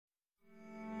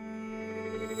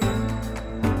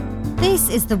This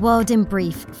is The World in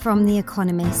Brief from The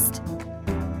Economist.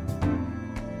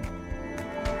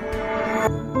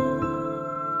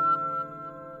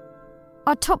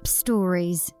 Our top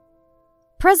stories.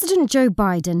 President Joe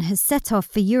Biden has set off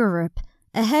for Europe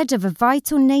ahead of a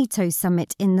vital NATO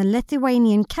summit in the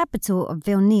Lithuanian capital of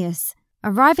Vilnius,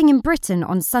 arriving in Britain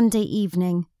on Sunday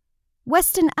evening.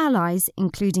 Western allies,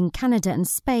 including Canada and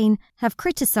Spain, have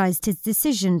criticised his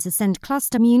decision to send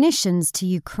cluster munitions to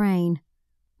Ukraine.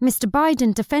 Mr.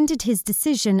 Biden defended his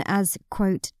decision as,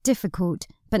 quote, difficult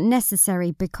but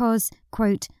necessary because,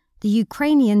 quote, the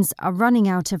Ukrainians are running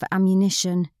out of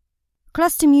ammunition.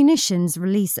 Cluster munitions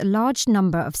release a large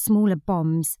number of smaller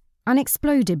bombs.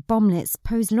 Unexploded bomblets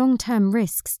pose long-term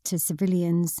risks to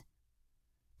civilians.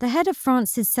 The head of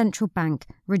France's central bank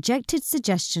rejected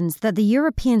suggestions that the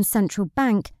European Central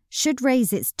Bank should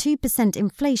raise its 2%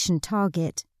 inflation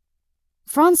target.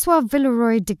 François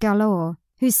Villeroy de Galhau,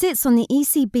 who sits on the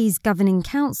ECB's governing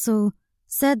council,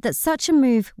 said that such a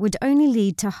move would only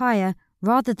lead to higher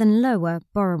rather than lower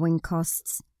borrowing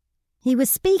costs. He was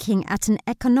speaking at an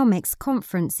economics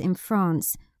conference in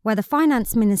France, where the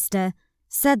finance minister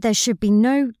said there should be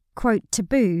no, quote,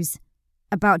 taboos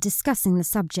about discussing the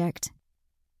subject.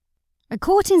 A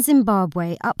court in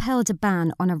Zimbabwe upheld a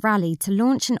ban on a rally to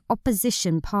launch an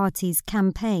opposition party's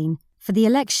campaign for the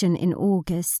election in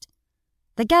August.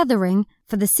 The gathering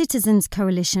for the Citizens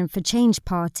Coalition for Change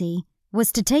Party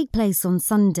was to take place on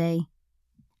Sunday.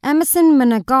 Emmerson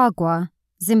Mnangagwa,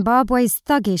 Zimbabwe's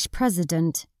thuggish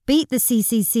president, beat the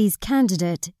CCC's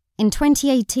candidate in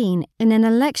 2018 in an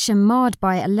election marred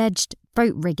by alleged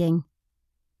vote rigging.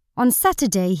 On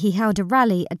Saturday, he held a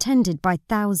rally attended by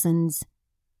thousands.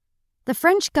 The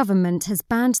French government has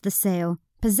banned the sale,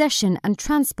 possession and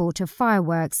transport of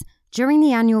fireworks during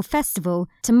the annual festival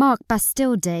to mark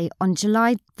Bastille Day on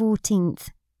July 14th.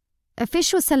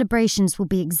 Official celebrations will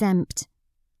be exempt.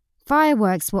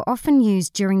 Fireworks were often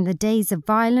used during the days of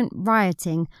violent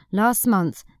rioting last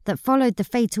month that followed the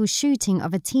fatal shooting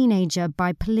of a teenager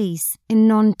by police in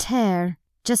Nanterre,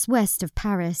 just west of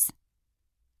Paris.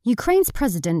 Ukraine's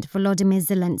President Volodymyr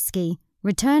Zelensky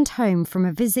returned home from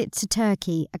a visit to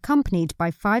Turkey accompanied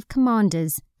by 5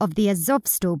 commanders of the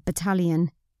Azovstal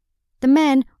battalion. The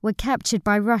men were captured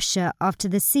by Russia after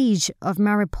the siege of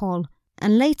Mariupol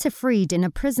and later freed in a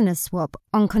prisoner swap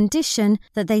on condition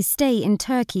that they stay in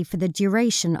Turkey for the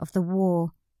duration of the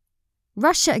war.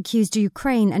 Russia accused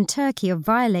Ukraine and Turkey of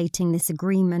violating this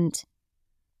agreement.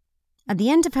 At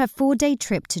the end of her 4-day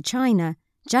trip to China,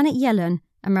 Janet Yellen,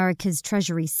 America's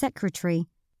Treasury Secretary,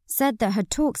 said that her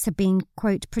talks had been,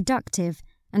 quote, productive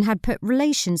and had put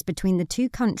relations between the two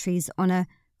countries on a,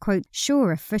 quote,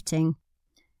 surer footing.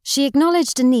 She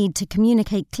acknowledged a need to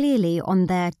communicate clearly on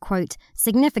their, quote,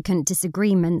 significant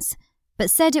disagreements, but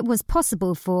said it was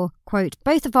possible for, quote,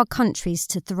 both of our countries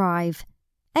to thrive.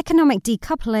 Economic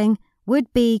decoupling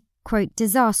would be, quote,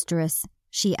 disastrous,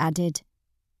 she added.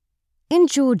 In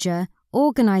Georgia,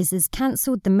 organisers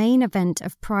cancelled the main event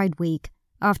of Pride Week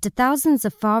after thousands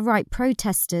of far-right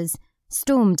protesters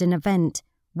stormed an event,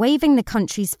 waving the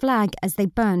country's flag as they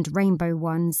burned rainbow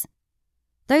ones.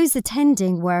 Those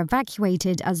attending were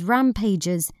evacuated as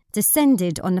rampagers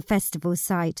descended on the festival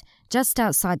site just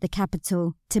outside the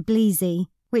capital, Tbilisi,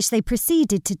 which they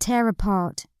proceeded to tear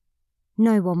apart.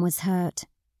 No one was hurt.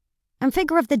 And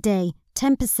figure of the day,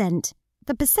 10%,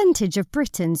 the percentage of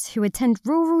Britons who attend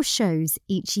rural shows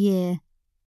each year.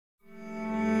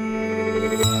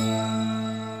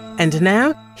 And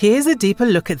now, here's a deeper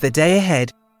look at the day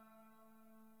ahead.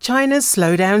 China's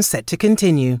slowdown set to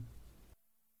continue.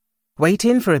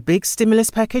 Waiting for a big stimulus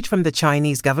package from the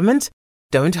Chinese government?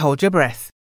 Don't hold your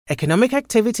breath. Economic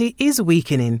activity is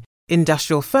weakening.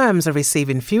 Industrial firms are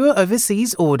receiving fewer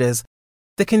overseas orders.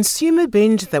 The consumer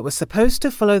binge that was supposed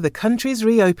to follow the country's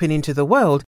reopening to the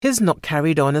world has not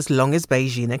carried on as long as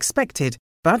Beijing expected,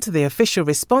 but the official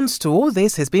response to all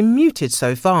this has been muted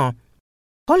so far.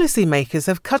 Policymakers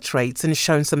have cut rates and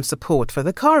shown some support for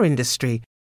the car industry.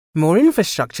 More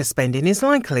infrastructure spending is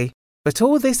likely, but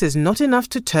all this is not enough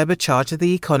to turbocharge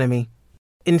the economy.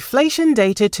 Inflation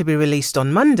data to be released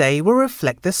on Monday will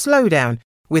reflect the slowdown,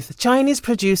 with Chinese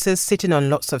producers sitting on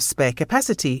lots of spare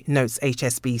capacity, notes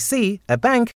HSBC, a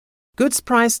bank. Goods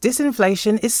price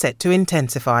disinflation is set to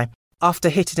intensify. After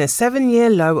hitting a 7-year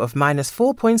low of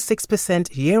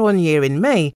 -4.6% year-on-year in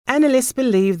May, analysts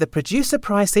believe the Producer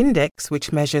Price Index,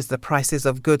 which measures the prices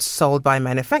of goods sold by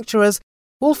manufacturers,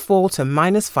 will fall to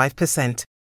 -5%.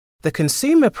 The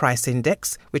Consumer Price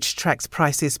Index, which tracks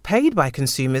prices paid by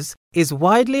consumers, is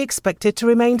widely expected to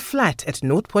remain flat at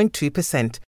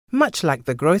 0.2%, much like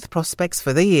the growth prospects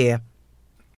for the year.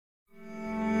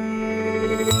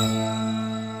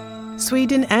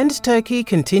 Sweden and Turkey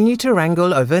continue to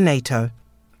wrangle over NATO.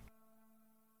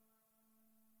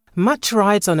 Much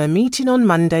rides on a meeting on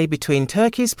Monday between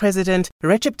Turkey's President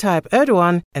Recep Tayyip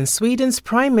Erdogan and Sweden's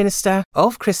Prime Minister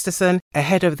Ulf Kristersson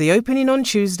ahead of the opening on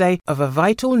Tuesday of a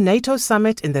vital NATO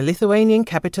summit in the Lithuanian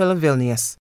capital of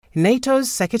Vilnius. NATO's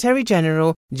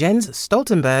Secretary-General Jens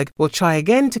Stoltenberg will try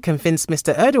again to convince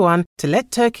Mr. Erdogan to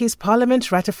let Turkey's parliament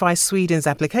ratify Sweden's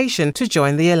application to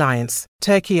join the alliance.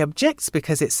 Turkey objects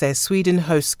because it says Sweden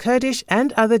hosts Kurdish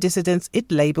and other dissidents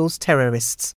it labels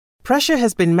terrorists. Pressure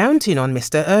has been mounting on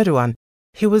Mr. Erdogan.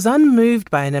 He was unmoved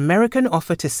by an American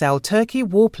offer to sell Turkey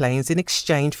warplanes in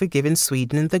exchange for giving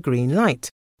Sweden the green light.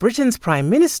 Britain's Prime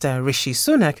Minister Rishi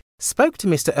Sunak spoke to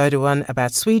Mr. Erdogan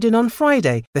about Sweden on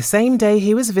Friday, the same day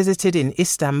he was visited in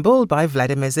Istanbul by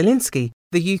Vladimir Zelensky.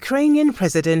 The Ukrainian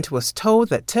president was told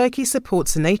that Turkey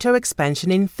supports NATO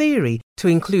expansion in theory to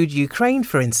include Ukraine,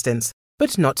 for instance,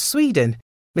 but not Sweden.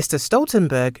 Mr.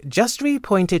 Stoltenberg, just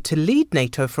reappointed to lead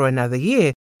NATO for another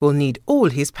year, will need all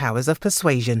his powers of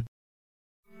persuasion.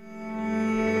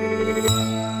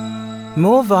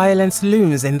 More violence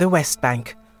looms in the West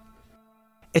Bank.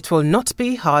 It will not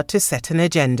be hard to set an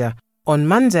agenda. On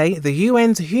Monday, the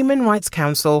UN's Human Rights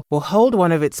Council will hold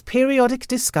one of its periodic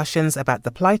discussions about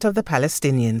the plight of the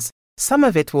Palestinians. Some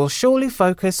of it will surely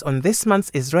focus on this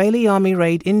month's Israeli army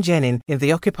raid in Jenin in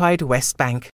the occupied West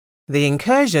Bank. The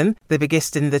incursion, the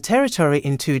biggest in the territory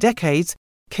in 2 decades,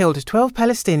 killed 12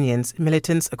 Palestinians,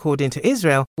 militants according to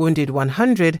Israel, wounded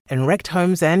 100 and wrecked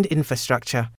homes and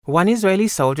infrastructure. 1 Israeli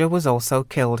soldier was also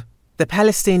killed. The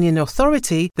Palestinian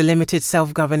Authority, the limited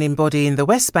self-governing body in the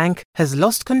West Bank, has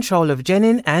lost control of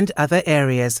Jenin and other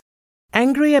areas.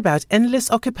 Angry about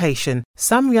endless occupation,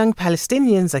 some young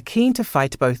Palestinians are keen to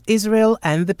fight both Israel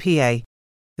and the PA.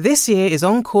 This year is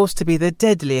on course to be the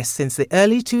deadliest since the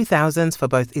early 2000s for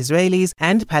both Israelis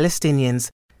and Palestinians.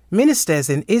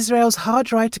 Ministers in Israel's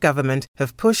hard-right government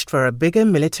have pushed for a bigger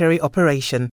military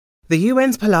operation. The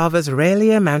UN's palavers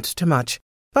rarely amount to much,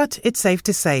 but it's safe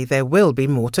to say there will be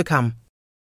more to come.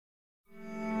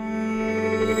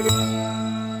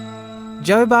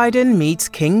 Joe Biden meets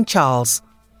King Charles.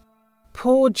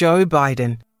 Poor Joe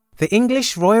Biden. The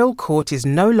English royal court is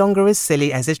no longer as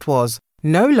silly as it was.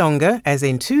 No longer, as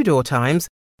in Tudor times,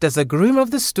 does a groom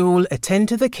of the stool attend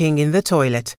to the king in the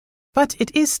toilet. But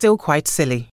it is still quite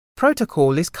silly.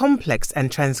 Protocol is complex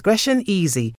and transgression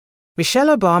easy.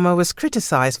 Michelle Obama was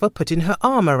criticized for putting her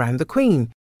arm around the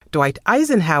Queen. Dwight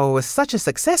Eisenhower was such a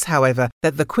success, however,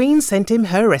 that the Queen sent him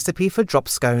her recipe for drop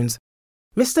scones.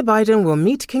 Mr. Biden will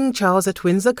meet King Charles at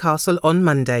Windsor Castle on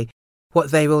Monday.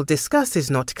 What they will discuss is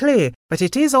not clear, but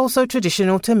it is also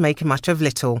traditional to make much of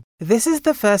little. This is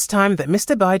the first time that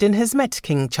Mr. Biden has met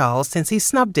King Charles since he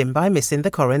snubbed him by missing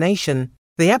the coronation.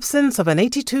 The absence of an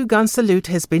 82-gun salute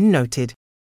has been noted.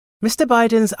 Mr.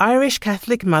 Biden's Irish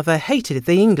Catholic mother hated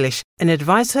the English and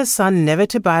advised her son never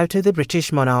to bow to the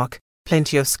British monarch.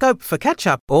 Plenty of scope for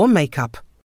catch-up or make-up.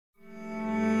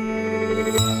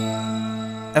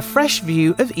 A fresh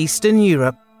view of Eastern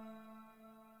Europe.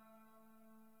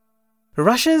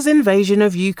 Russia's invasion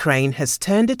of Ukraine has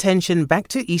turned attention back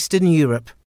to Eastern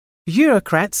Europe.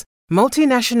 Eurocrats,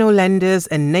 multinational lenders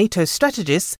and NATO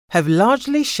strategists have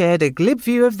largely shared a glib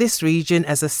view of this region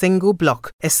as a single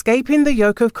bloc, escaping the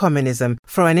yoke of communism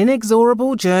for an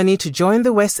inexorable journey to join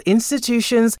the West's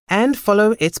institutions and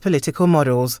follow its political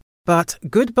models. But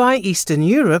Goodbye Eastern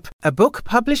Europe, a book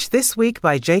published this week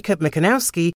by Jacob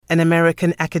Michalowski, an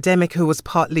American academic who was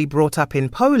partly brought up in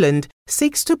Poland,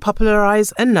 seeks to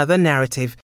popularize another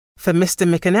narrative. For Mr.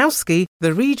 Michalowski,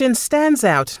 the region stands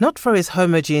out not for its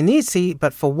homogeneity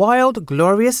but for wild,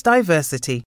 glorious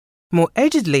diversity. More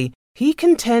edgedly, he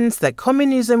contends that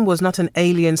communism was not an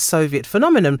alien Soviet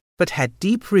phenomenon but had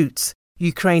deep roots.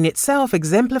 Ukraine itself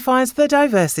exemplifies the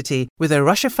diversity, with a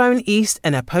Russophone East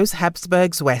and a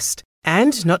post-Habsburgs West.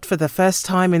 And, not for the first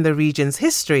time in the region's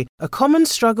history, a common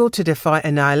struggle to defy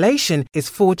annihilation is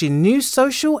forging new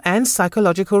social and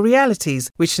psychological realities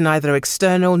which neither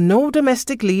external nor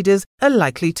domestic leaders are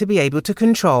likely to be able to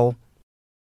control.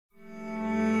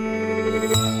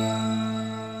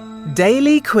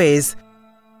 Daily Quiz.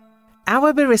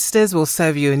 Our baristas will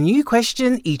serve you a new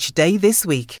question each day this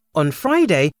week. On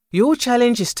Friday, your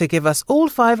challenge is to give us all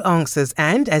 5 answers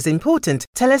and, as important,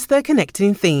 tell us their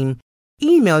connecting theme.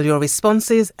 Email your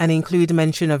responses and include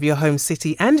mention of your home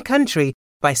city and country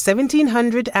by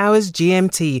 1700 hours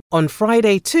GMT on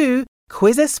Friday to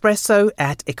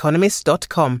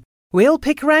quizespresso@economist.com. We'll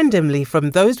pick randomly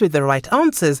from those with the right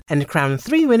answers and crown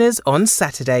 3 winners on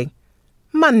Saturday.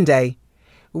 Monday.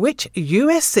 which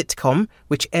US sitcom,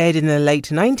 which aired in the late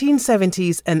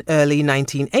 1970s and early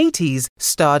 1980s,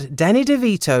 starred Danny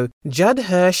DeVito, Judd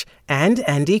Hirsch, and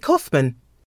Andy Kaufman?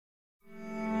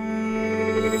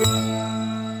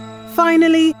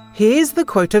 Finally, here's the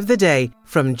quote of the day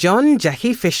from John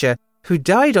Jackie Fisher, who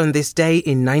died on this day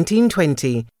in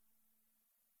 1920.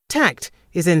 Tact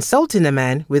is insulting a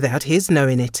man without his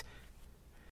knowing it.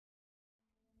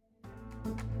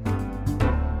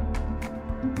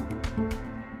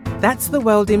 That's The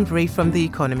World in Brief from The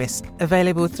Economist,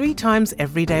 available 3 times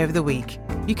every day of the week.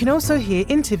 You can also hear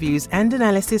interviews and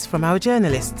analysis from our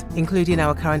journalists, including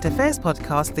our current affairs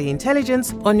podcast, The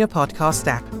Intelligence, on your podcast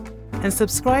app. And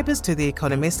subscribers to The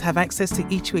Economist have access to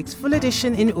each week's full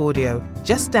edition in audio.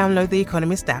 Just download The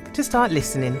Economist app to start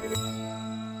listening.